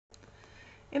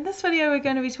In this video we're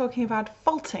going to be talking about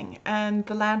faulting and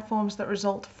the landforms that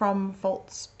result from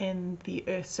faults in the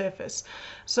Earth's surface.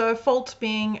 So a fault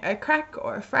being a crack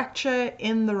or a fracture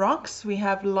in the rocks. We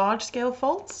have large-scale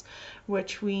faults,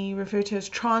 which we refer to as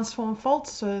transform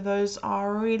faults. So those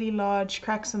are really large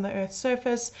cracks in the Earth's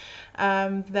surface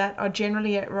that are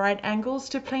generally at right angles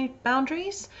to plate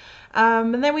boundaries.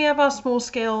 And then we have our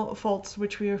small-scale faults,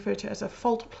 which we refer to as a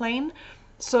fault plane.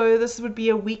 So this would be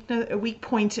a weak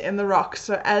point in the rock.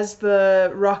 So as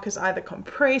the rock is either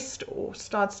compressed or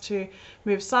starts to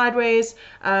move sideways,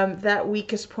 that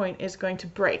weakest point is going to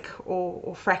break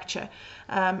or fracture.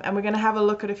 And we're going to have a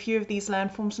look at a few of these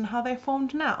landforms and how they're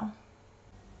formed now.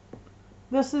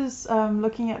 This is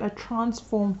looking at a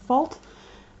transform fault.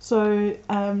 So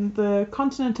the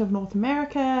continent of North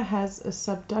America has a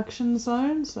subduction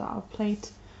zone. So our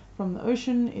plate from the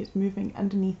ocean is moving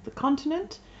underneath the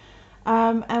continent.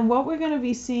 And what we're going to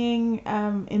be seeing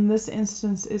in this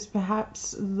instance is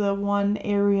perhaps the one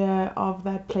area of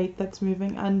that plate that's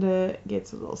moving under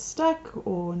gets a little stuck,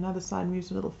 or another side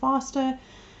moves a little faster.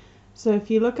 So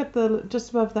if you look at the just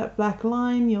above that black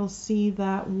line, you'll see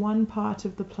that one part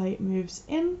of the plate moves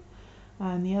in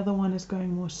and the other one is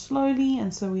going more slowly,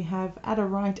 and so we have at a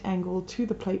right angle to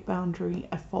the plate boundary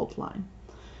a fault line.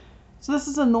 So this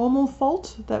is a normal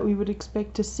fault that we would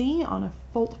expect to see on a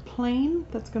fault plane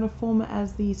that's going to form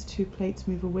as these two plates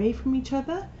move away from each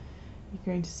other. You're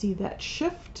going to see that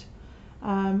shift.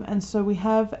 And so we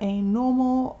have a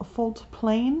normal fault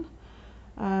plane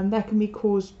that can be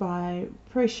caused by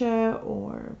pressure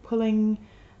or pulling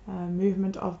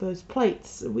movement of those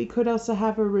plates. We could also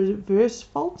have a reverse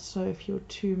fault, so if your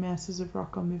two masses of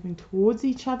rock are moving towards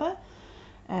each other,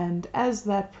 and as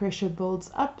that pressure builds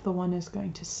up, the one is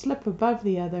going to slip above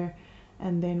the other,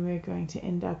 and then we're going to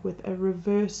end up with a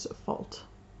reverse fault.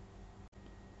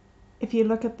 If you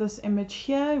look at this image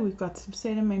here, we've got some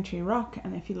sedimentary rock,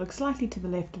 and if you look slightly to the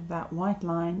left of that white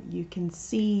line, you can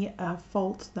see a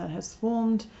fault that has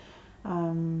formed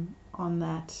on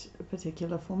that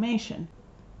particular formation.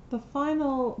 The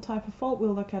final type of fault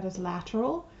we'll look at is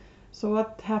lateral. So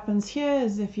what happens here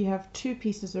is if you have two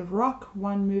pieces of rock,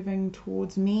 one moving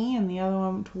towards me and the other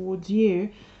one towards you,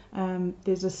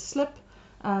 there's a slip,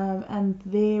 and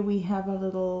there we have a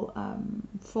little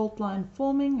fault line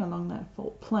forming along that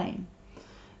fault plane.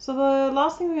 So the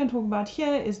last thing we're going to talk about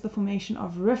here is the formation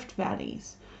of rift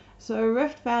valleys. So a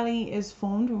rift valley is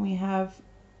formed when we have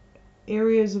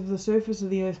areas of the surface of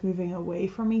the Earth moving away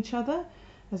from each other.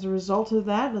 As a result of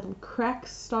that, little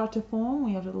cracks start to form.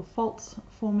 We have little faults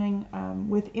forming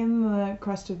within the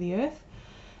crust of the Earth.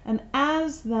 And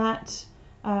as that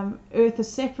Earth is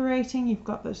separating, you've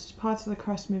got those parts of the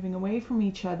crust moving away from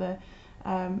each other.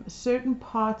 Certain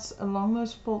parts along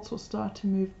those faults will start to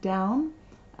move down,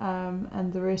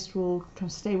 and the rest will kind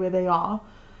of stay where they are.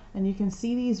 And you can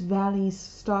see these valleys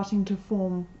starting to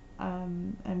form,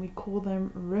 and we call them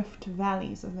rift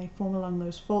valleys, and they form along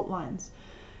those fault lines.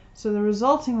 So the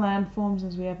resulting landforms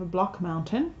is we have a block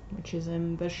mountain, which is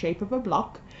in the shape of a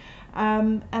block,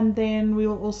 and then we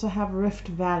will also have rift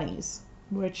valleys,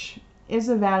 which is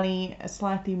a valley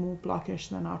slightly more blockish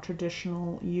than our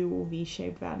traditional U or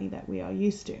V-shaped valley that we are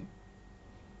used to.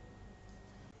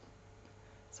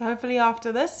 So hopefully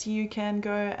after this you can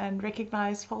go and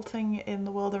recognize faulting in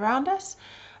the world around us.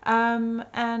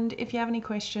 And if you have any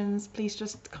questions, please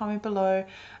just comment below,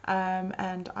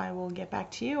 and I will get back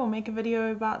to you or make a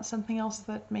video about something else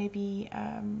that maybe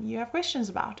you have questions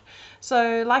about.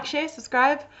 So like, share,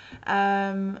 subscribe,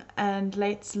 and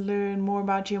let's learn more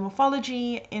about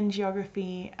geomorphology in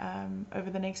geography over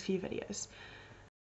the next few videos.